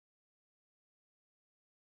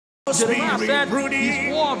Jeremiah said,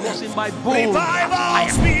 his word was in my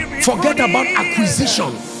bones. Forget about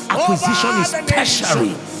acquisition. Acquisition is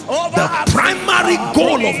tertiary. The primary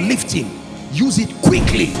goal of lifting, use it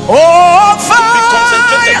quickly. Oh,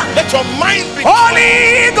 fire! Let your mind be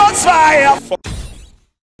Holy Ghost fire.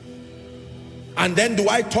 And then do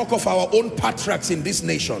I talk of our own patriarchs in this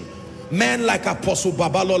nation? Men like Apostle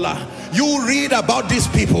Babalola. You read about these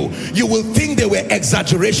people, you will think they were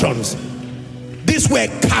exaggerations. These were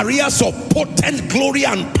carriers of potent glory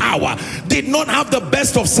and power. Did not have the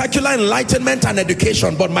best of secular enlightenment and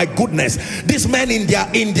education, but my goodness, these men in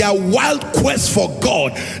their wild quest for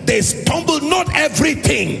God, they stumbled not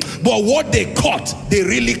everything, but what they caught, they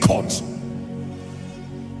really caught.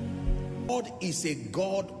 God is a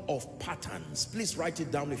God of patterns. Please write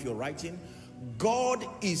it down if you're writing. God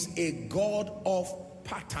is a God of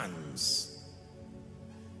patterns.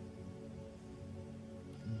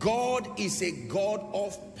 God is a God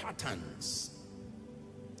of patterns.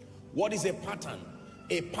 What is a pattern?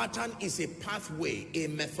 A pattern is a pathway, a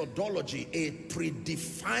methodology, a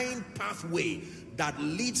predefined pathway that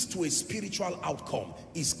leads to a spiritual outcome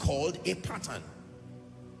is called a pattern.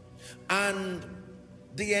 And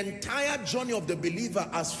the entire journey of the believer,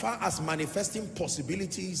 as far as manifesting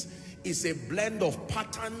possibilities, is a blend of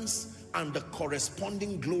patterns and the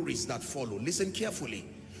corresponding glories that follow. Listen carefully.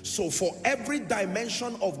 So for every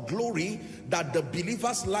dimension of glory that the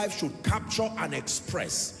believer's life should capture and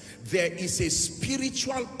express, there is a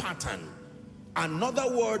spiritual pattern.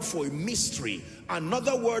 Another word for a mystery,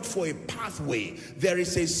 another word for a pathway. There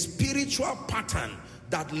is a spiritual pattern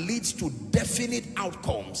that leads to definite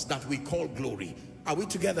outcomes that we call glory. Are we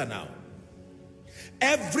together now?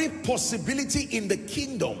 Every possibility in the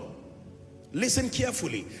kingdom, listen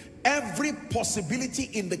carefully, every possibility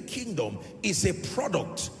in the kingdom is a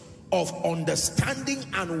product of understanding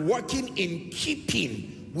and working in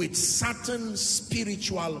keeping with certain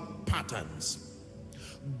spiritual patterns.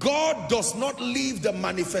 God does not leave the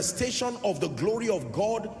manifestation of the glory of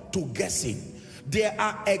God to guessing. There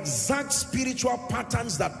are exact spiritual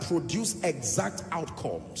patterns that produce exact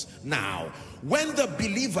outcomes. Now, when the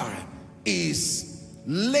believer is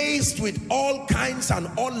laced with all kinds and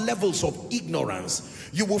all levels of ignorance,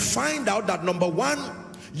 you will find out that number one,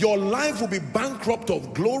 your life will be bankrupt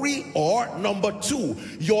of glory, or number two,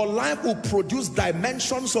 your life will produce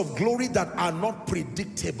dimensions of glory that are not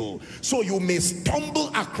predictable. So you may stumble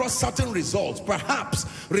across certain results, perhaps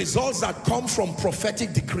results that come from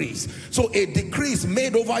prophetic decrees. So a decree is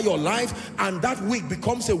made over your life, and that week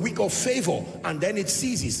becomes a week of favor, and then it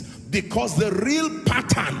ceases because the real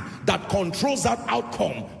pattern that controls that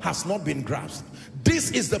outcome has not been grasped.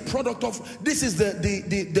 This is the product of, this is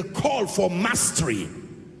the call for mastery.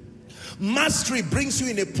 Mastery brings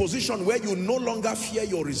you in a position where you no longer fear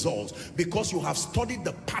your results because you have studied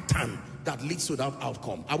the pattern that leads to that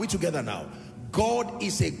outcome. Are we together now? God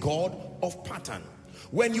is a God of pattern.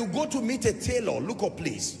 When you go to meet a tailor, look up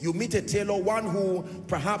please, you meet a tailor, one who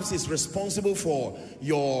perhaps is responsible for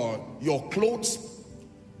your clothes.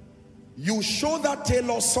 You show that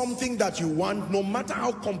tailor something that you want, no matter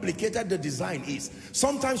how complicated the design is.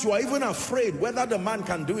 Sometimes you are even afraid whether the man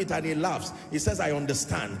can do it, and he laughs. He says, I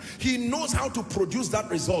understand. He knows how to produce that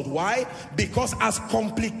result. Why? Because as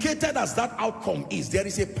complicated as that outcome is, there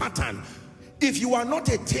is a pattern. If you are not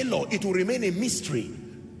a tailor, it will remain a mystery.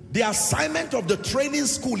 The assignment of the training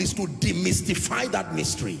school is to demystify that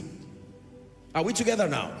mystery. Are we together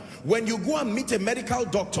now? When you go and meet a medical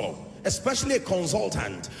doctor, especially a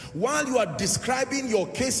consultant, while you are describing your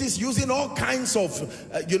cases using all kinds of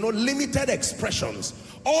limited expressions,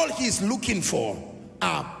 all he's looking for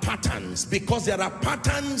are patterns, because there are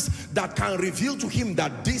patterns that can reveal to him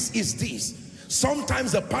that this is this.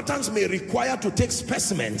 Sometimes the patterns may require to take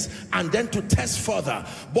specimens and then to test further,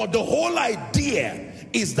 but the whole idea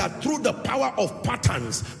is that through the power of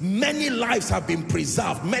patterns, many lives have been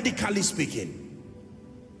preserved, medically speaking.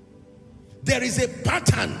 There is a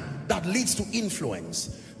pattern that leads to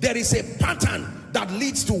influence. There is a pattern that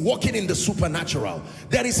leads to walking in the supernatural.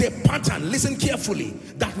 There is a pattern, listen carefully,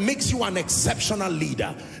 that makes you an exceptional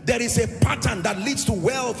leader. There is a pattern that leads to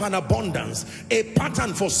wealth and abundance, a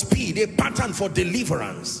pattern for speed, a pattern for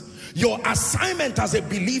deliverance. Your assignment as a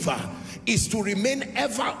believer is to remain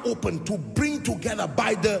ever open to bring together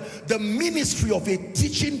by the ministry of a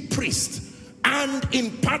teaching priest and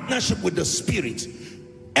in partnership with the Spirit.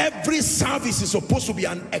 Every service is supposed to be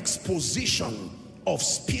an exposition of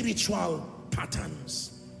spiritual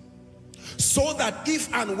patterns, so that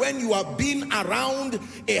if and when you have been around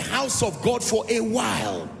a house of God for a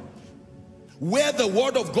while, where the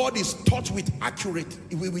word of God is taught with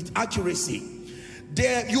accuracy,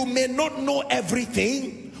 there you may not know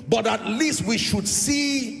everything, but at least we should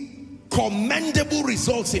see commendable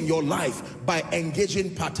results in your life by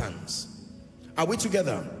engaging patterns. Are we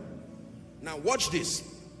together? Now watch this.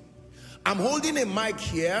 I'm holding a mic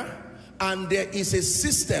here, and there is a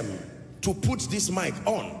system to put this mic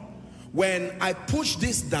on. When I push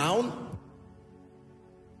this down,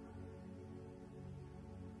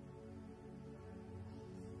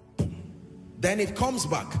 then it comes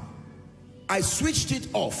back. I switched it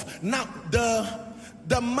off. Now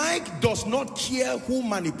the mic does not care who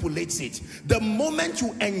manipulates it. The moment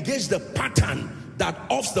you engage the pattern that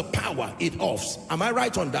offs the power, it offs. Am I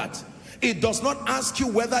right on that? It does not ask you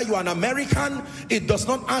whether you are an American. It does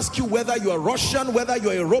not ask you whether you are Russian, whether you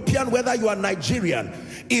are European, whether you are Nigerian.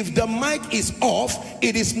 If the mic is off,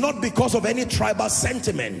 it is not because of any tribal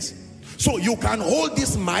sentiment. So you can hold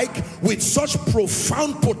this mic with such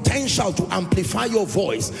profound potential to amplify your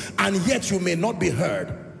voice, and yet you may not be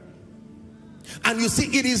heard. And you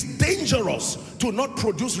see, it is dangerous to not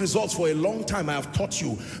produce results for a long time. I have taught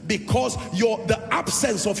you, because the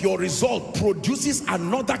absence of your result produces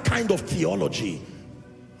another kind of theology.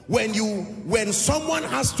 When someone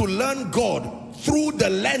has to learn God through the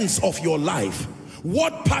lens of your life,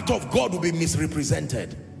 what part of God will be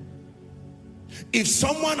misrepresented? If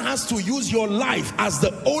someone has to use your life as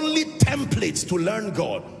the only template to learn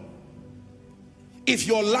God, if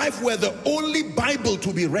your life were the only Bible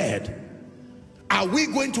to be read, are we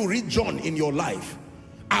going to read John in your life?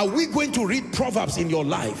 Are we going to read Proverbs in your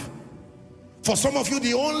life? For some of you,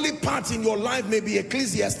 the only part in your life may be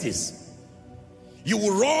Ecclesiastes. You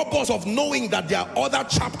will rob us of knowing that there are other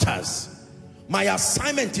chapters. My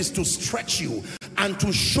assignment is to stretch you and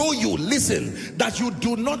to show you, listen, that you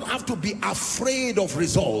do not have to be afraid of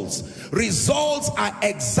results. Results are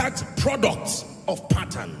exact products of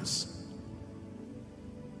patterns.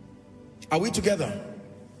 Are we together?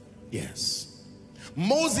 Yes.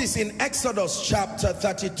 Moses in Exodus chapter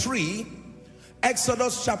 33,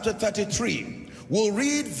 Exodus chapter 33, we'll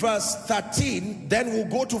read verse 13, then we'll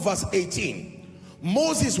go to verse 18.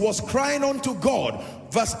 Moses was crying unto God.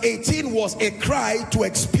 Verse 18 was a cry to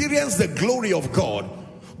experience the glory of God.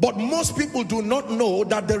 But most people do not know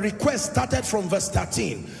that the request started from verse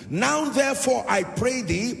 13. Now therefore I pray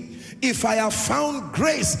thee, if I have found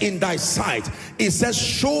grace in thy sight, it says,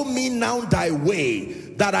 show me now thy way,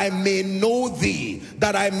 that I may know thee,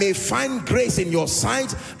 that I may find grace in your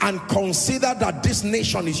sight, and consider that this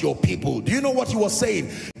nation is your people. Do you know what he was saying?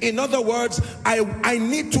 In other words, I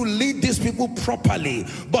need to lead these people properly,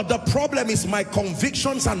 but the problem is my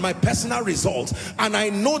convictions and my personal results, and I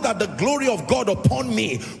know that the glory of God upon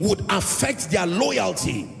me would affect their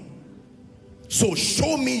loyalty. So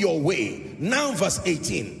show me your way. Now verse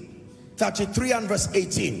 18, 33 and verse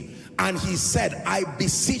 18. And he said, I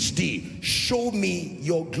beseech thee, show me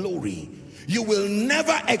your glory. You will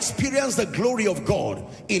never experience the glory of God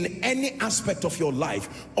in any aspect of your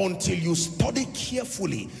life until you study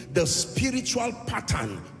carefully the spiritual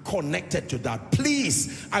pattern connected to that.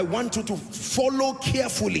 Please, I want you to follow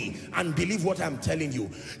carefully and believe what I'm telling you.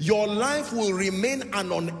 Your life will remain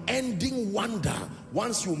an unending wonder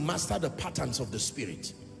once you master the patterns of the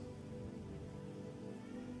Spirit.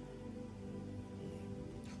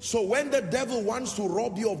 So when the devil wants to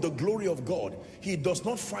rob you of the glory of God, he does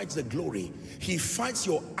not fight the glory. He fights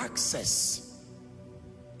your access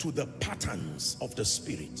to the patterns of the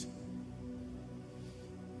Spirit.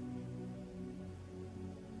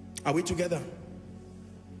 Are we together?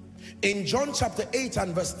 In John chapter 8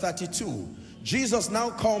 and verse 32, Jesus now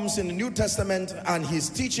comes in the New Testament and he's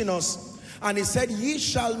teaching us, and he said, ye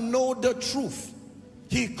shall know the truth.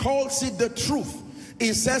 He calls it the truth.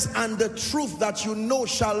 He says, and the truth that you know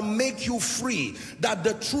shall make you free. That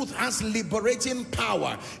the truth has liberating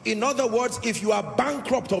power. In other words, if you are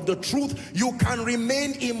bankrupt of the truth, you can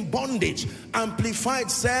remain in bondage. Amplified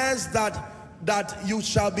says that you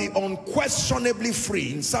shall be unquestionably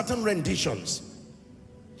free in certain renditions.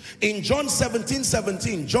 In John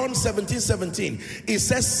 17:17, John 17:17, it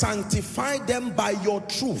says, sanctify them by your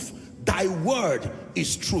truth. Thy word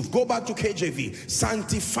is truth. Go back to KJV.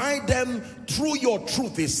 Sanctify them through your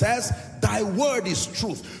truth. It says, thy word is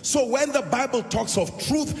truth. So when the Bible talks of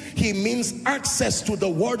truth, he means access to the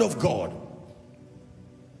word of God.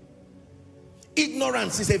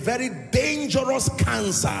 Ignorance is a very dangerous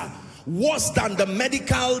cancer, worse than the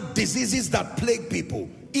medical diseases that plague people.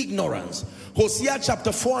 Ignorance. Hosea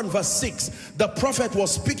chapter 4 and verse 6, the prophet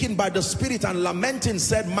was speaking by the Spirit and lamenting,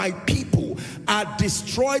 said, my people are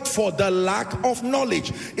destroyed for the lack of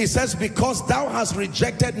knowledge. It says, because thou hast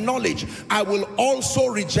rejected knowledge, I will also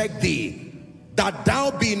reject thee, that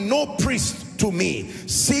thou be no priest to me,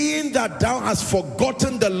 seeing that thou hast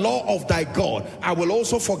forgotten the law of thy God, I will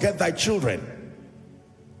also forget thy children.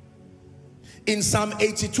 In Psalm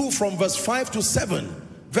 82 from verse 5 to 7,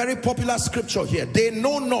 very popular scripture here, they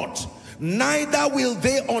know not, neither will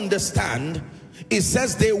they understand. It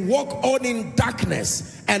says they walk on in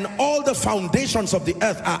darkness, and all the foundations of the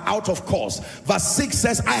earth are out of course. Verse 6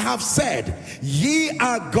 says, I have said, ye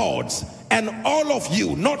are gods, and all of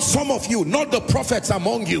you, not some of you, not the prophets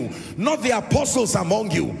among you, not the apostles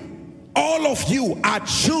among you, all of you are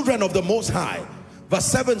children of the Most High. Verse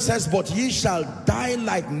 7 says, but ye shall die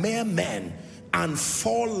like mere men, and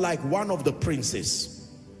fall like one of the princes.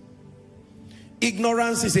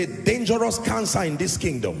 Ignorance is a dangerous cancer in this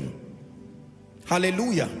kingdom.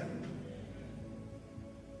 Hallelujah.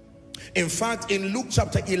 In fact, in Luke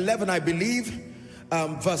chapter 11, I believe,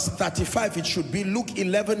 verse 35, it should be Luke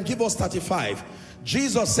 11, give us 35.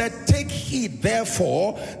 Jesus said, take heed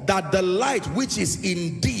therefore that the light which is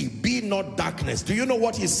in thee be not darkness. Do you know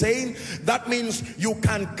what he's saying? That means you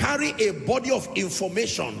can carry a body of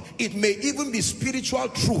information. It may even be spiritual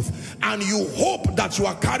truth, and you hope that you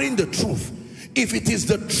are carrying the truth. If it is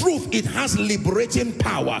the truth, it has liberating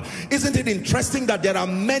power. Isn't it interesting that there are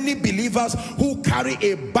many believers who carry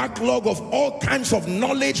a backlog of all kinds of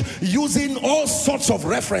knowledge, using all sorts of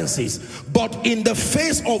references, but in the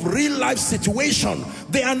face of real life situation,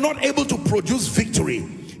 they are not able to produce victory.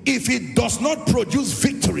 If it does not produce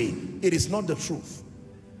victory, it is not the truth.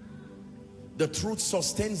 The truth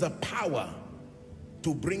sustains the power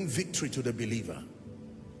to bring victory to the believer.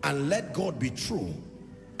 And let God be true,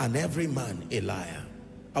 and every man a liar.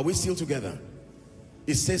 Are we still together?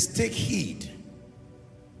 It says, take heed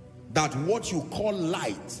that what you call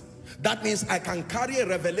light, that means I can carry a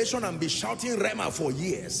revelation and be shouting Rema for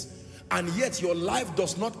years, and yet your life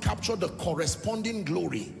does not capture the corresponding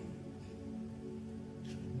glory.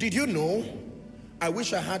 Did you know? I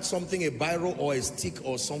wish I had something, a biro or a stick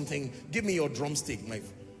or something. Give me your drumstick, my.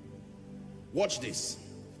 Watch this.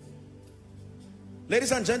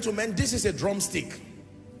 Ladies and gentlemen, this is a drumstick.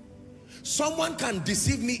 Someone can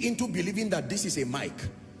deceive me into believing that this is a mic,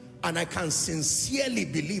 and I can sincerely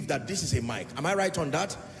believe that this is a mic. Am I right on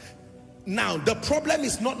that? Now, the problem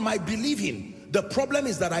is not my believing. The problem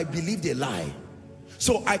is that I believed a lie.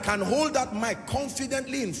 So I can hold that mic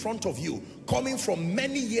confidently in front of you, coming from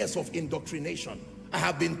many years of indoctrination. I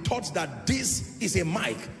have been taught that this is a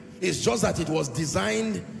mic. It's just that it was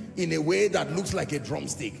designed in a way that looks like a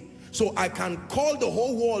drumstick. So I can call the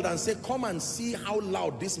whole world and say, come and see how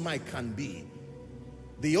loud this mic can be.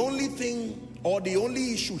 The only thing, or the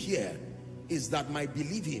only issue here, is that my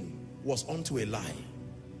believing was unto a lie.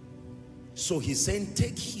 So he's saying,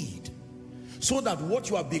 take heed, so that what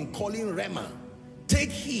you have been calling Rema, take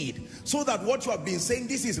heed, so that what you have been saying,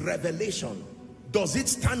 this is revelation, does it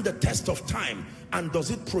stand the test of time, and does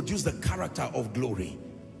it produce the character of glory?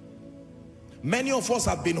 Many of us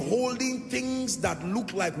have been holding things that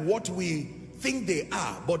look like what we think they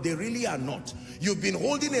are, but they really are not. You've been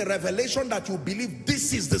holding a revelation that you believe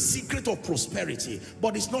this is the secret of prosperity,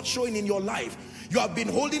 but it's not showing in your life. You have been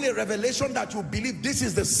holding a revelation that you believe this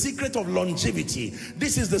is the secret of longevity,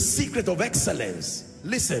 this is the secret of excellence.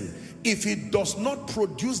 Listen, if it does not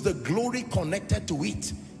produce the glory connected to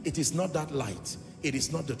it, it is not that light. It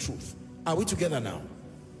is not the truth. Are we together now?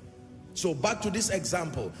 So back to this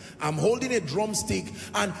example, I'm holding a drumstick,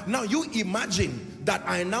 and now you imagine that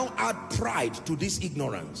I now add pride to this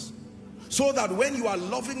ignorance, so that when you are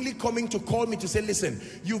lovingly coming to call me to say, listen,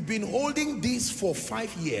 you've been holding this for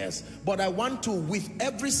 5 years, but I want to, with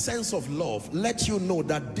every sense of love, let you know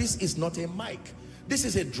that this is not a mic, this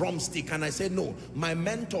is a drumstick. And I say, no, my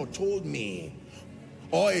mentor told me,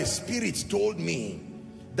 or a spirit told me,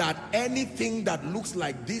 that anything that looks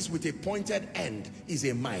like this with a pointed end is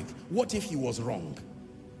a mic. What if he was wrong?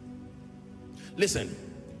 Listen,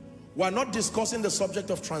 we're not discussing the subject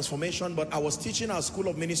of transformation, but I was teaching our School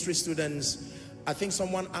of Ministry students. I think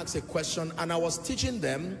someone asked a question, and I was teaching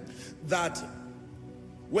them that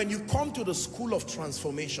when you come to the School of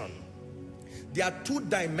Transformation, there are 2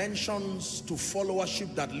 dimensions to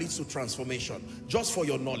followership that leads to transformation. Just for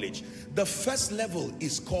your knowledge, the first level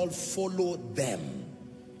is called follow them.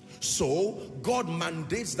 So God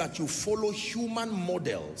mandates that you follow human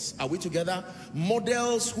models. Are we together?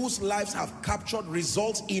 Models whose lives have captured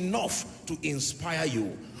results enough to inspire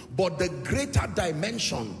you. But the greater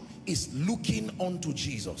dimension is looking unto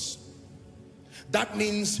Jesus. That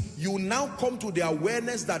means you now come to the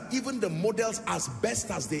awareness that even the models, as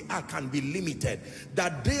best as they are, can be limited.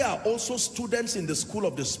 That they are also students in the school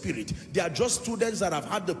of the Spirit. They are just students that have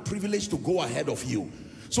had the privilege to go ahead of you.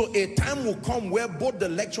 So a time will come where both the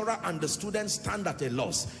lecturer and the student stand at a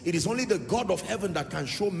loss. It is only the God of heaven that can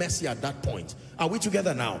show mercy at that point. Are we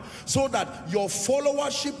together now? So that your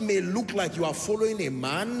followership may look like you are following a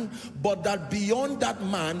man, but that beyond that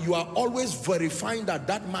man, you are always verifying that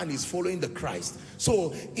that man is following the Christ.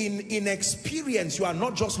 So in experience, you are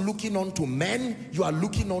not just looking on to men, you are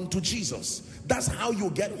looking on to Jesus. That's how you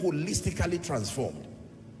get holistically transformed.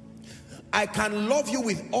 I can love you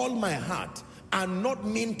with all my heart and not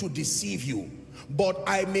mean to deceive you, but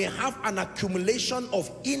I may have an accumulation of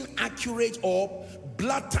inaccurate or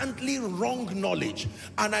blatantly wrong knowledge,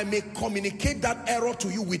 and I may communicate that error to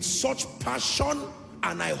you with such passion,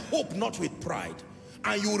 and I hope not with pride,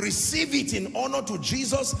 and you receive it in honor to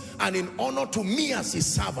Jesus and in honor to me as his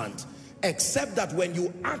servant, except that when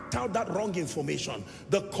you act out that wrong information,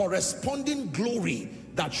 the corresponding glory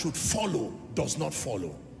that should follow does not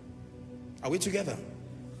follow. Are we together?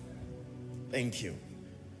 Thank you.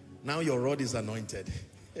 Now your rod is anointed.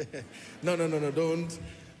 No,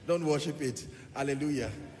 don't worship it.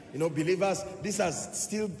 Hallelujah. You know, believers, these are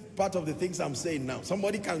still part of the things I'm saying now.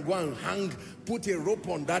 Somebody can go and put a rope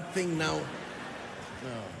on that thing now.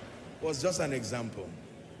 No, it was just an example.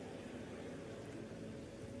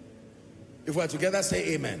 If we're together,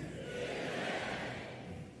 say amen.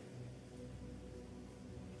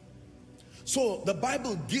 So the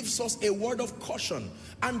Bible gives us a word of caution,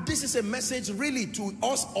 and this is a message really to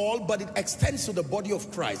us all, but it extends to the body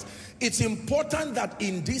of Christ. It's important that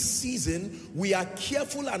in this season we are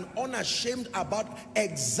careful and unashamed about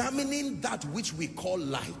examining that which we call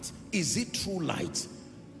light. Is it true light?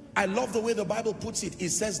 I love the way the Bible puts it. It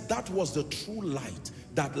says that was the true light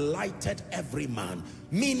that lighted every man,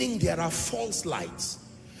 meaning there are false lights.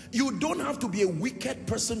 You don't have to be a wicked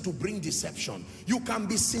person to bring deception. You can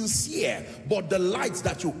be sincere, but the lights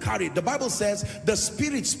that you carry, the Bible says, the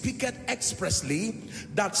Spirit speaketh expressly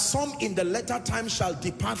that some in the latter time shall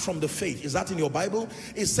depart from the faith. Is that in your Bible?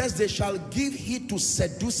 It says they shall give heed to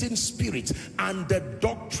seducing spirits and the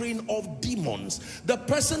doctrine of demons. The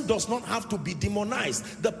person does not have to be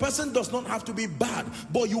demonized. The person does not have to be bad,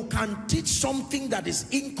 but you can teach something that is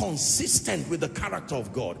inconsistent with the character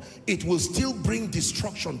of God. It will still bring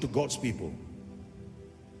destruction to God's people.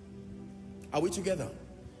 Are we together?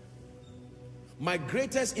 My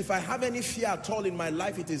greatest, if I have any fear at all in my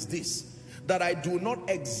life, it is this: that I do not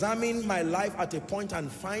examine my life at a point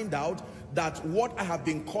and find out that what I have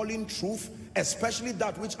been calling truth, especially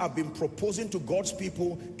that which I've been proposing to God's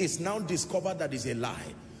people, is now discovered that is a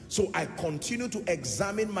lie. So I continue to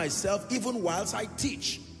examine myself even whilst I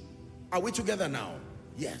teach. Are we together now?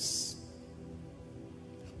 Yes.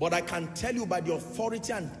 But I can tell you by the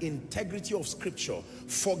authority and integrity of Scripture,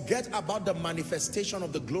 forget about the manifestation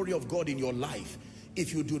of the glory of God in your life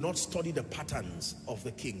if you do not study the patterns of the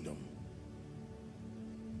kingdom.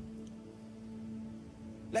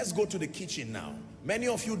 Let's go to the kitchen now. Many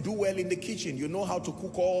of you do well in the kitchen. You know how to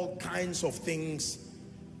cook all kinds of things.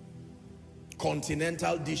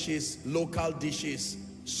 Continental dishes, local dishes,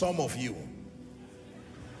 some of you.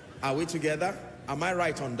 Are we together? Am I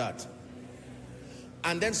right on that?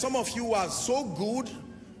 And then some of you are so good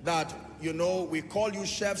that, you know, we call you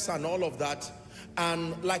chefs and all of that.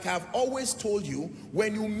 And like I've always told you,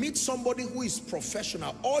 when you meet somebody who is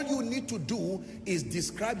professional, all you need to do is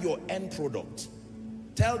describe your end product.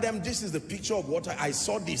 Tell them, this is the picture of what I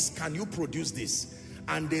saw this. Can you produce this?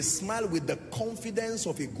 And they smile with the confidence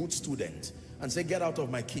of a good student and say, get out of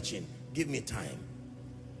my kitchen. Give me time.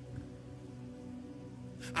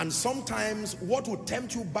 And sometimes what will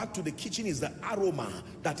tempt you back to the kitchen is the aroma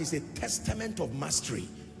that is a testament of mastery.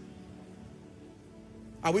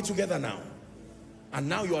 Are we together now? And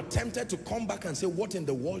now you are tempted to come back and say, what in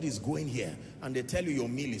the world is going here? And they tell you your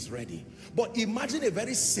meal is ready. But imagine a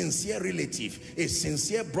very sincere relative, a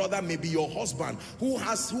sincere brother, maybe your husband, who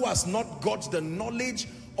has not got the knowledge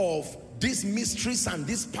of these mysteries and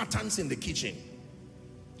these patterns in the kitchen.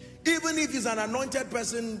 Even if he's an anointed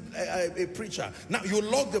person, a preacher, now you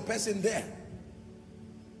log the person there.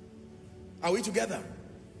 Are we together?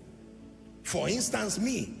 For instance,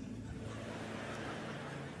 me.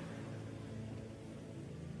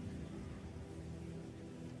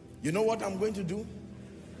 You know what I'm going to do?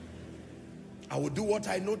 I will do what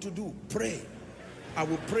I know to do. Pray. I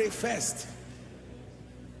will pray first.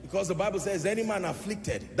 Because the Bible says, any man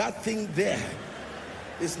afflicted, that thing there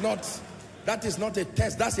is not... That is not a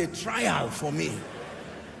test, that's a trial for me.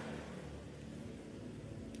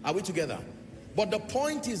 Are we together? But the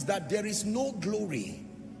point is that there is no glory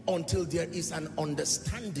until there is an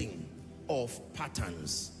understanding of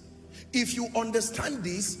patterns. If you understand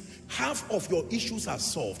this, half of your issues are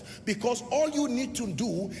solved, because all you need to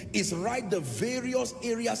do is write the various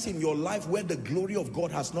areas in your life where the glory of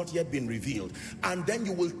God has not yet been revealed, and then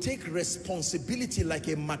you will take responsibility like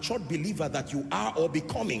a matured believer that you are or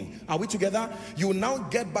becoming. Are we together? You now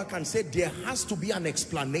get back and say there has to be an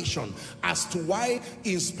explanation as to why,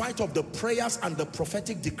 in spite of the prayers and the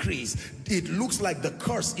prophetic decrees, it looks like the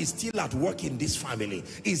curse is still at work in this family.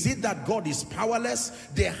 Is it that God is powerless?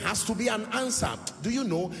 There has to be an answer. Do you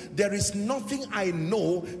know, there is nothing I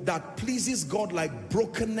know that pleases God like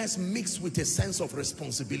brokenness mixed with a sense of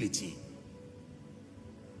responsibility.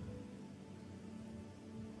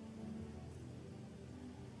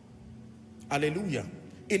 Hallelujah.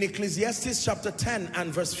 In Ecclesiastes chapter 10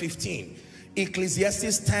 and verse 15,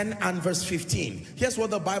 Ecclesiastes 10 and verse 15, here's what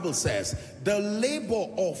the Bible says: the labor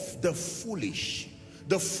of the foolish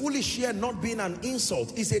here not being an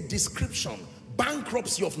insult, is a description,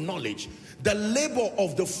 bankruptcy of knowledge. The labor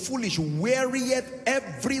of the foolish wearieth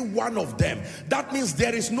every one of them. That means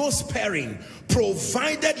there is no sparing,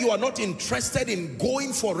 provided you are not interested in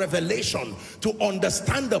going for revelation to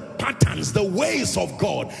understand the patterns, the ways of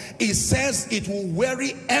God. It says it will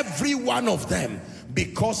weary every one of them,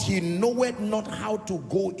 because he knoweth not how to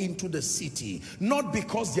go into the city. Not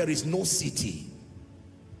because there is no city,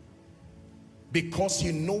 because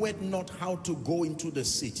he knoweth not how to go into the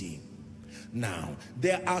city. Now,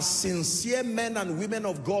 there are sincere men and women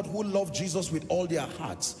of God who love Jesus with all their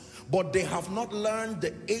hearts, but they have not learned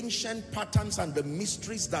the ancient patterns and the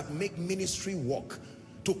mysteries that make ministry work,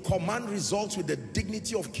 to command results with the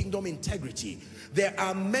dignity of kingdom integrity. There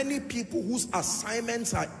are many people whose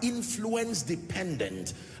assignments are influence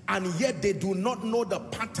dependent, and yet they do not know the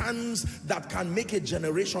patterns that can make a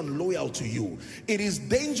generation loyal to you. It is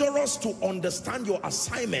dangerous to understand your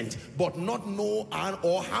assignment but not know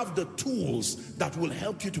or have the tools that will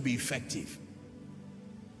help you to be effective.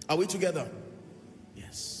 Are we together?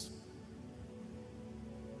 Yes.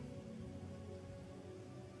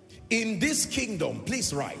 In this kingdom,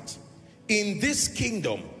 please write, in this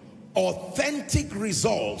kingdom, authentic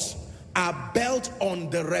results are built on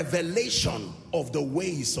the revelation of the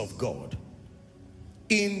ways of God.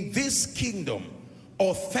 In this kingdom,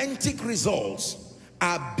 authentic results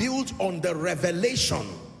are built on the revelation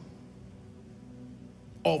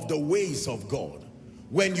of the ways of God.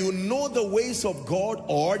 When you know the ways of God,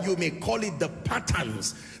 or you may call it the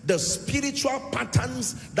patterns, the spiritual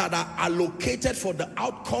patterns that are allocated for the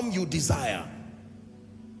outcome you desire,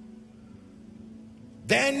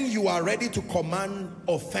 then you are ready to command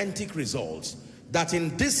authentic results. That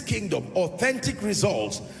in this kingdom, authentic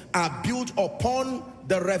results are built upon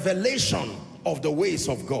the revelation of the ways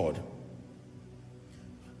of God.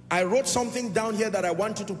 I wrote something down here that I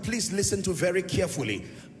want you to please listen to very carefully.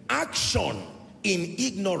 Action in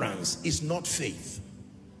ignorance is not faith.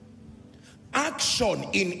 Action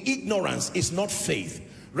in ignorance is not faith.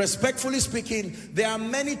 Respectfully speaking, there are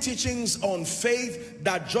many teachings on faith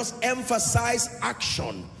that just emphasize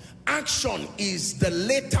action. Action is the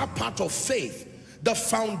later part of faith. The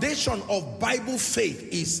foundation of Bible faith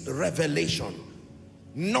is revelation,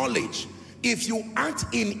 knowledge. If you act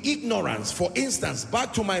in ignorance, for instance,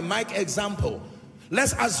 back to my mic example,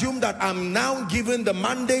 let's assume that I'm now given the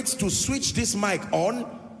mandate to switch this mic on.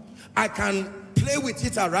 I can play with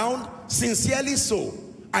it around, sincerely so.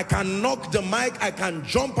 I can knock the mic, I can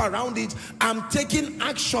jump around it. I'm taking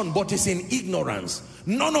action, but it's in ignorance.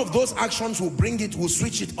 None of those actions will bring it, will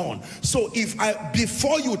switch it on. So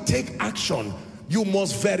before you take action, you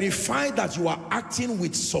must verify that you are acting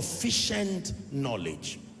with sufficient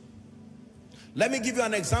knowledge. Let me give you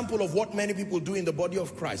an example of what many people do in the body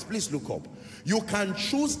of Christ. Please look up. You can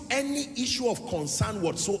choose any issue of concern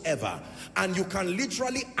whatsoever, and you can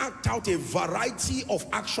literally act out a variety of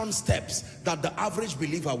action steps that the average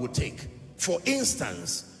believer would take. For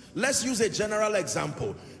instance, let's use a general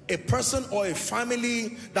example. A person or a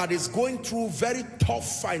family that is going through very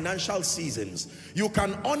tough financial seasons. You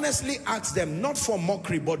can honestly ask them, not for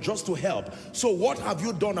mockery, but just to help. So what have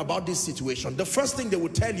you done about this situation? The first thing they will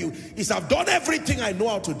tell you is, I've done everything I know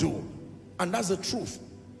how to do. And that's the truth.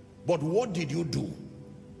 But what did you do?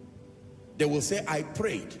 They will say, I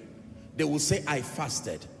prayed. They will say, I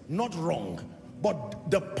fasted. Not wrong.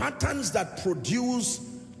 But the patterns that produce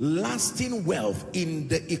lasting wealth in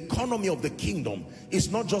the economy of the kingdom is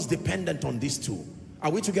not just dependent on these two. Are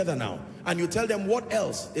we together now? And you tell them, what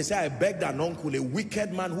else? They say, I begged an uncle, a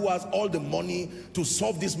wicked man who has all the money to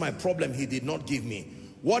solve this my problem, he did not give me.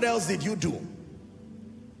 What else did you do?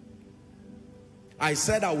 I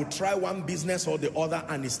said I would try one business or the other,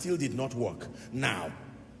 and it still did not work. Now,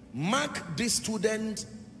 mark this student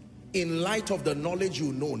in light of the knowledge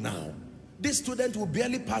you know now. this student will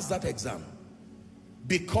barely pass that exam.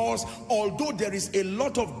 Because although there is a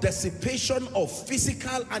lot of dissipation of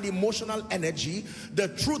physical and emotional energy, the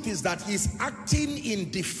truth is that he's acting in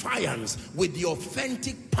defiance with the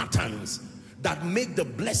authentic patterns that make the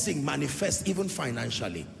blessing manifest even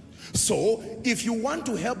financially. So if you want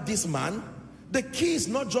to help this man, the key is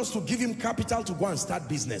not just to give him capital to go and start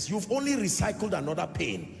business. You've only recycled another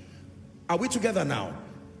pain. Are we together now?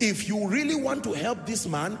 If you really want to help this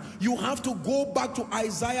man, you have to go back to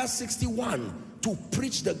Isaiah 61 to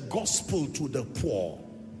preach the gospel to the poor.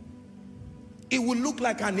 It will look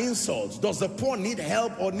like an insult. Does the poor need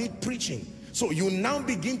help or need preaching? So you now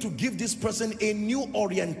begin to give this person a new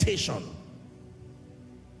orientation.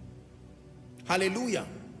 Hallelujah.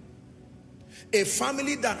 A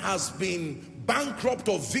family that has been bankrupt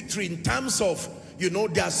of victory in terms of, you know,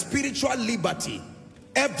 their spiritual liberty.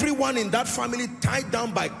 Everyone in that family tied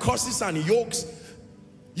down by curses and yokes.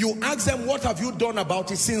 You ask them, what have you done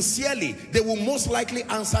about it? Sincerely, they will most likely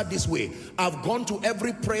answer this way. I've gone to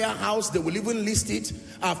every prayer house. They will even list it.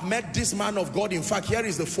 I've met this man of God. In fact, here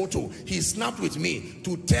is the photo. He snapped with me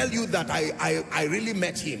to tell you that I really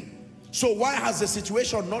met him. So why has the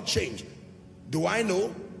situation not changed? Do I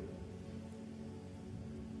know?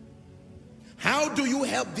 How do you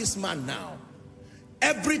help this man now?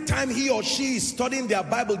 Every time he or she is studying their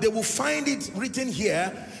Bible, they will find it written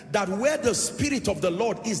here that where the Spirit of the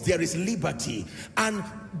Lord is, there is liberty. And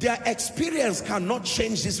their experience cannot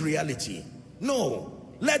change this reality. No.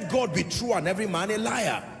 Let God be true and every man a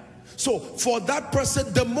liar. So for that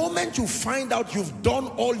person, the moment you find out you've done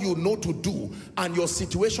all you know to do and your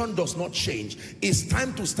situation does not change, it's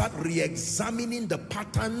time to start re-examining the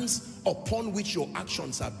patterns upon which your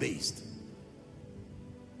actions are based.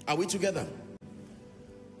 Are we together?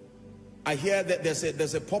 I hear that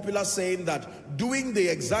there's a popular saying that doing the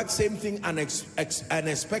exact same thing and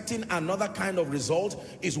expecting another kind of result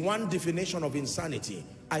is one definition of insanity.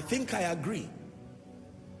 I think I agree.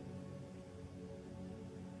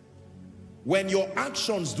 When your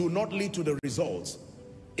actions do not lead to the results,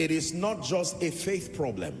 it is not just a faith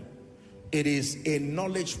problem. It is a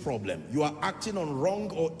knowledge problem. You are acting on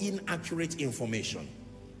wrong or inaccurate information.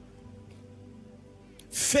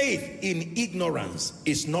 Faith in ignorance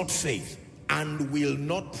is not faith and will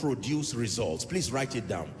not produce results. Please write it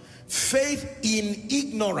down. Faith in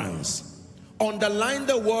ignorance. Underline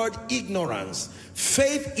the word ignorance.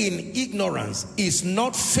 Faith in ignorance is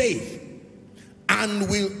not faith and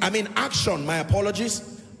will, action, my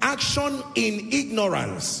apologies. Action in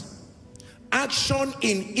ignorance. Action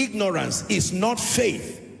in ignorance is not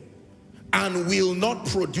faith and will not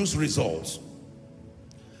produce results.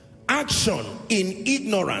 Action in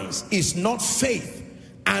ignorance is not faith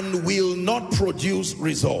and will not produce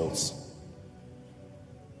results.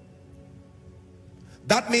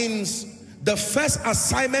 That means the first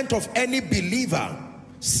assignment of any believer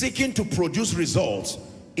seeking to produce results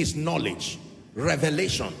is knowledge,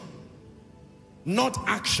 revelation, not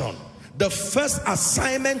action. The first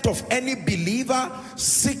assignment of any believer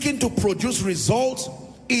seeking to produce results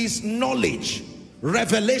is knowledge,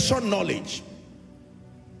 revelation knowledge.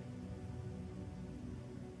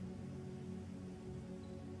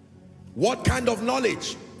 What kind of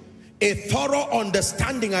knowledge? A thorough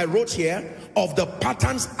understanding, I wrote here, of the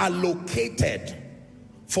patterns allocated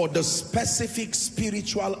for the specific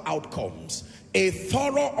spiritual outcomes. A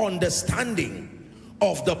thorough understanding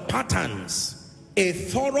of the patterns. A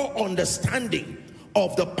thorough understanding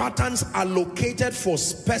of the patterns allocated for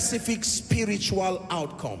specific spiritual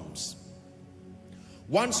outcomes.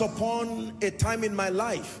 Once upon a time in my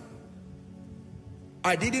life,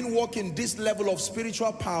 I didn't walk in this level of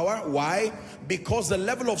spiritual power. Why? Because the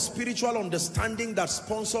level of spiritual understanding that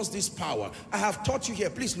sponsors this power. I have taught you here.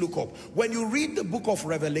 Please look up. When you read the book of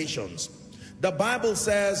Revelations, the Bible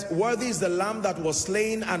says, worthy is the lamb that was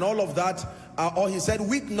slain and all of that. Or he said,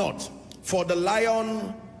 weep not, for the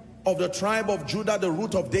Lion of the tribe of Judah, the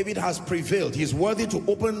root of David, has prevailed. He's worthy to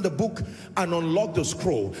open the book and unlock the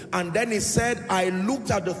scroll. And then he said, I looked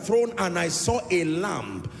at the throne and I saw a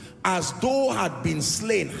lamb as though had been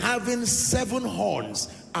slain, having 7 horns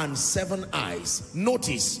and 7 eyes.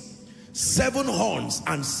 Notice, 7 horns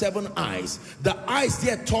and 7 eyes. The eyes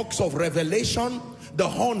there talks of revelation. The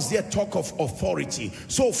horns there talk of authority.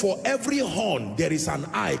 So for every horn, there is an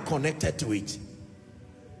eye connected to it.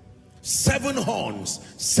 7 horns,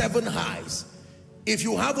 7 eyes. If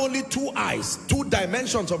you have only 2 eyes, 2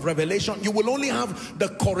 dimensions of revelation, you will only have the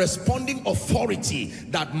corresponding authority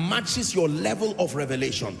that matches your level of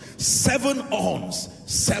revelation. 7 horns,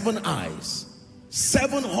 7 eyes.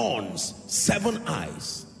 7 horns, 7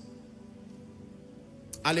 eyes.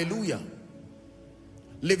 Hallelujah.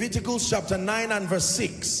 Leviticus chapter 9 and verse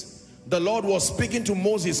 6. The Lord was speaking to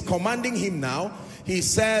Moses, commanding him now. He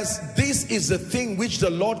says, this is the thing which the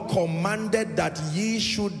Lord commanded that ye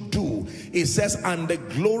should do. It says, and the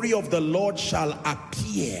glory of the Lord shall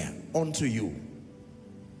appear unto you.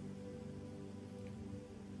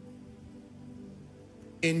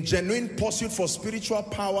 In genuine pursuit for spiritual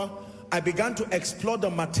power, I began to explore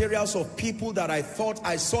the materials of people that I thought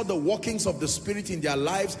I saw the workings of the Spirit in their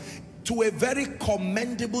lives to a very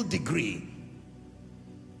commendable degree.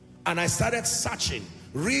 And I started searching,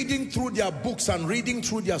 reading through their books and reading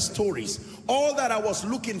through their stories. All that I was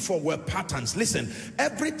looking for were patterns. Listen,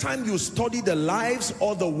 every time you study the lives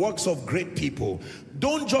or the works of great people,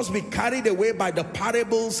 don't just be carried away by the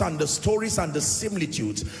parables and the stories and the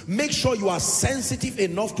similitudes. Make sure you are sensitive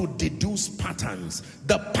enough to deduce patterns.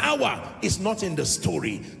 The power is not in the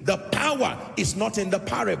story. The power is not in the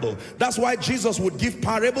parable. That's why Jesus would give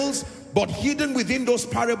parables, but hidden within those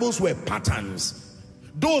parables were patterns.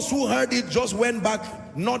 Those who heard it just went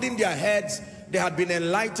back nodding their heads. They had been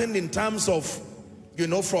enlightened in terms of, you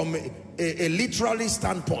know, from a literary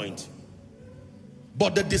standpoint.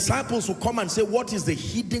 But the disciples will come and say, what is the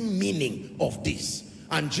hidden meaning of this?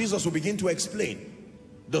 And Jesus will begin to explain.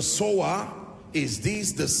 The sower is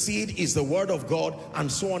this, the seed is the word of God,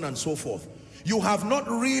 and so on and so forth. You have not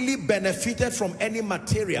really benefited from any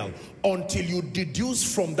material until you deduce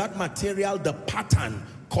from that material the pattern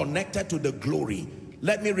connected to the glory.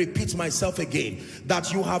 Let me repeat myself again,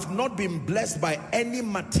 that you have not been blessed by any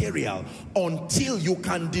material until you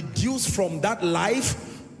can deduce from that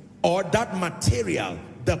life or that material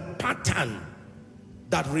the pattern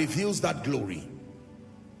that reveals that glory.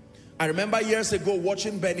 I remember years ago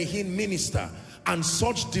watching Benny Hinn minister, and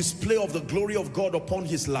such display of the glory of God upon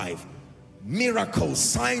his life. Miracles,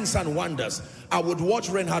 signs and wonders. I would watch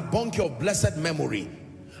Reinhard Bonnke of blessed memory.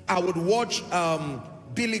 I would watch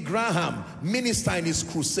Billy Graham minister in his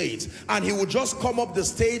crusades, and he would just come up the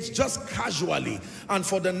stage just casually, and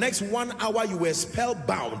for the next 1 hour you were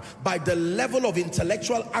spellbound by the level of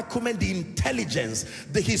intellectual acumen, the intelligence.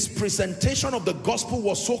 His presentation of the gospel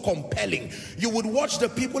was so compelling. You would watch the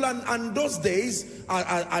people, and those days,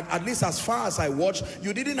 at least as far as I watched,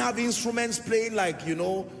 you didn't have instruments playing like, you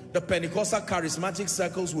know, the Pentecostal charismatic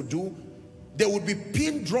circles would do. There would be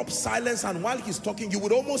pin drop silence, and while he's talking, you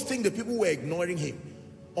would almost think the people were ignoring him.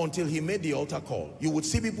 Until he made the altar call, you would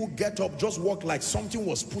see people get up, just walk like something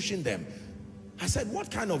was pushing them. I said, what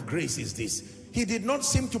kind of grace is this? He did not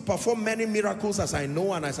seem to perform many miracles as I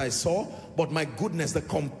know and as I saw, but my goodness, the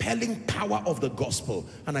compelling power of the gospel.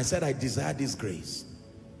 And I said, I desire this grace.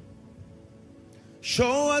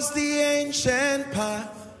 Show us the ancient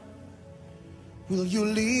path. Will you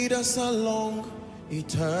lead us along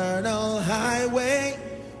eternal highway?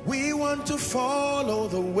 We want to follow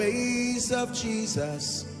the ways of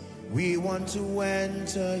Jesus. We want to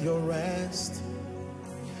enter your rest.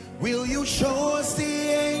 Will you show us the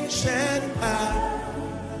ancient path?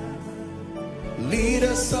 Lead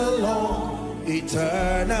us along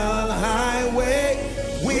eternal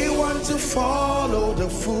highway. We want to follow the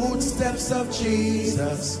footsteps of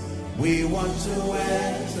Jesus. We want to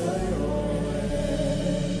enter your rest.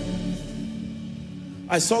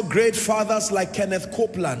 I saw great fathers like Kenneth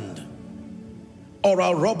Copeland,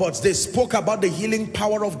 Oral Roberts. They spoke about the healing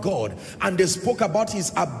power of God, and they spoke about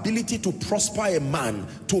his ability to prosper a man,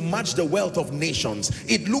 to match the wealth of nations.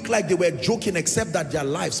 It looked like they were joking, except that their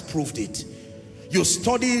lives proved it. You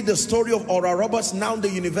study the story of Oral Roberts, now the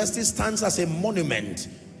university stands as a monument,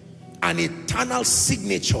 an eternal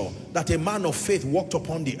signature that a man of faith walked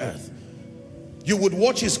upon the earth. You would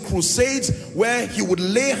watch his crusades where he would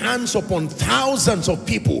lay hands upon thousands of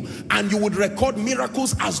people, and you would record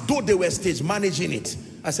miracles as though they were stage managing it.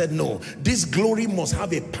 I said, no, this glory must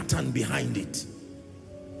have a pattern behind it.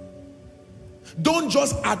 Don't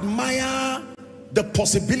just admire the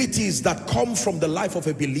possibilities that come from the life of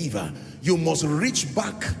a believer. You must reach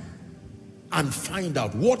back and find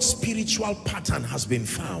out what spiritual pattern has been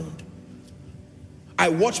found. I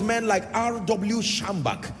watch men like R.W.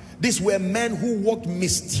 Shambach. These were men who walked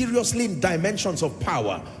mysteriously in dimensions of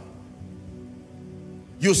power.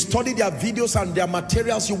 You study their videos and their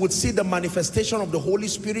materials, you would see the manifestation of the Holy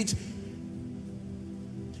Spirit.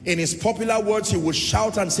 In his popular words, he would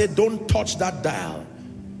shout and say, don't touch that dial.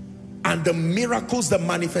 And the miracles, the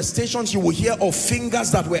manifestations you will hear of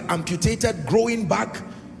fingers that were amputated, growing back.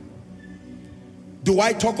 Do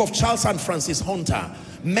I talk of Charles and Francis Hunter?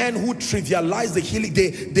 Men who trivialized the healing.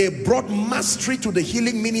 They brought mastery to the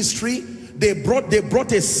healing ministry. They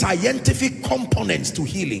brought a scientific component to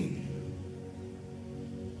healing.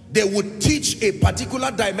 They would teach a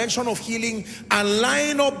particular dimension of healing and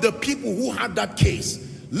line up the people who had that case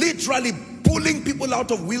literally pulling people out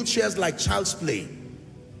of wheelchairs like child's play.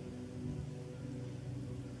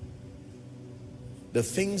 The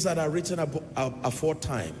things that are written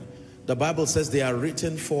aforetime, the Bible says they are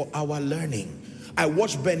written for our learning. I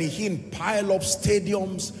watched Benny Hinn pile up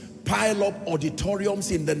stadiums, pile up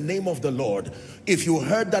auditoriums in the name of the Lord. If you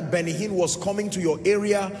heard that Benny Hinn was coming to your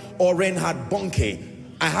area, or Reinhard Bonnke,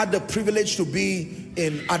 I had the privilege to be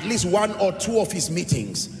in at least one or two of his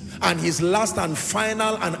meetings. And his last and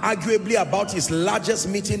final, and arguably about his largest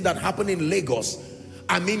meeting that happened in Lagos.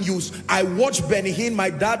 I mean, I watched Benny Hinn.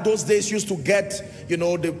 My dad those days used to get, you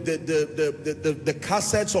know, the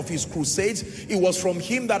cassettes of his crusades. It was from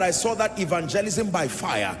him that I saw that evangelism by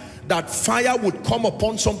fire. That fire would come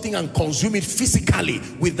upon something and consume it physically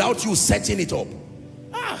without you setting it up.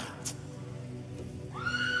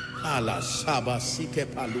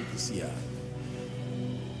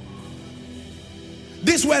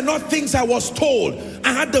 These were not things I was told.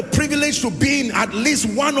 I had the privilege to be in at least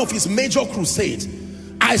one of his major crusades.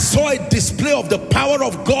 I saw a display of the power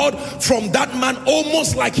of God from that man,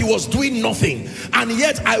 almost like he was doing nothing. And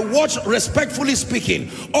yet I watched, respectfully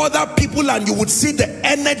speaking, other people, and you would see the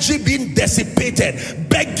energy being dissipated,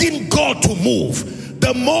 begging God to move.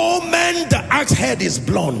 The moment the axe head is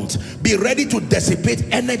blunt, be ready to dissipate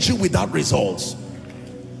energy without results.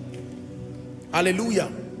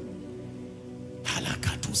 Hallelujah.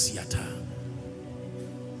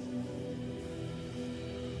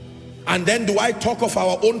 And then do I talk of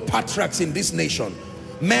our own patriarchs in this nation?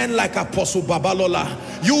 Men like Apostle Babalola.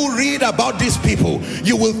 You read about these people,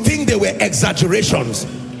 you will think they were exaggerations.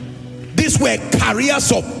 These were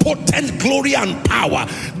carriers of potent glory and power.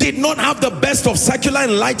 Did not have the best of secular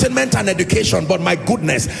enlightenment and education, but my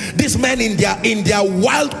goodness, these men in their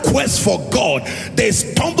wild quest for God, they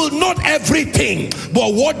stumbled not everything,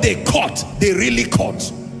 but what they caught, they really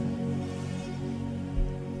caught.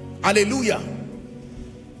 Hallelujah.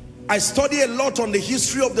 I study a lot on the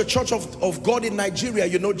history of the Church of God in Nigeria,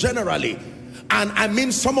 you know, generally. And I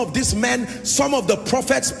mean, some of these men, some of the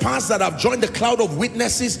prophets past that have joined the cloud of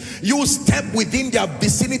witnesses, you step within their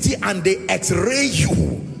vicinity and they x-ray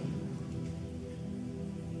you.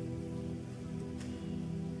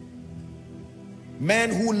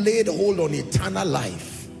 Men who laid hold on eternal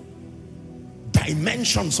life,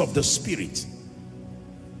 dimensions of the spirit.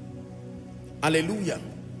 Hallelujah.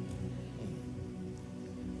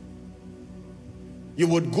 You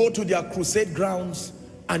would go to their crusade grounds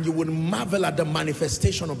and you would marvel at the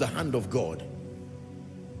manifestation of the hand of God.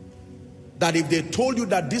 That if they told you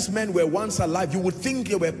that these men were once alive, you would think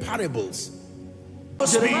they were parables.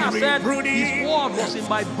 Jeremiah said his word was in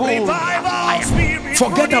my bones.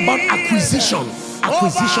 Forget about acquisition.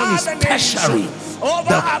 Acquisition is tertiary.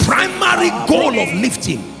 The primary goal of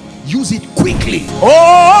lifting, use it quickly.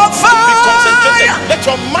 Oh, fire! Let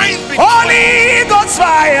your mind be Holy Ghost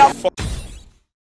fire.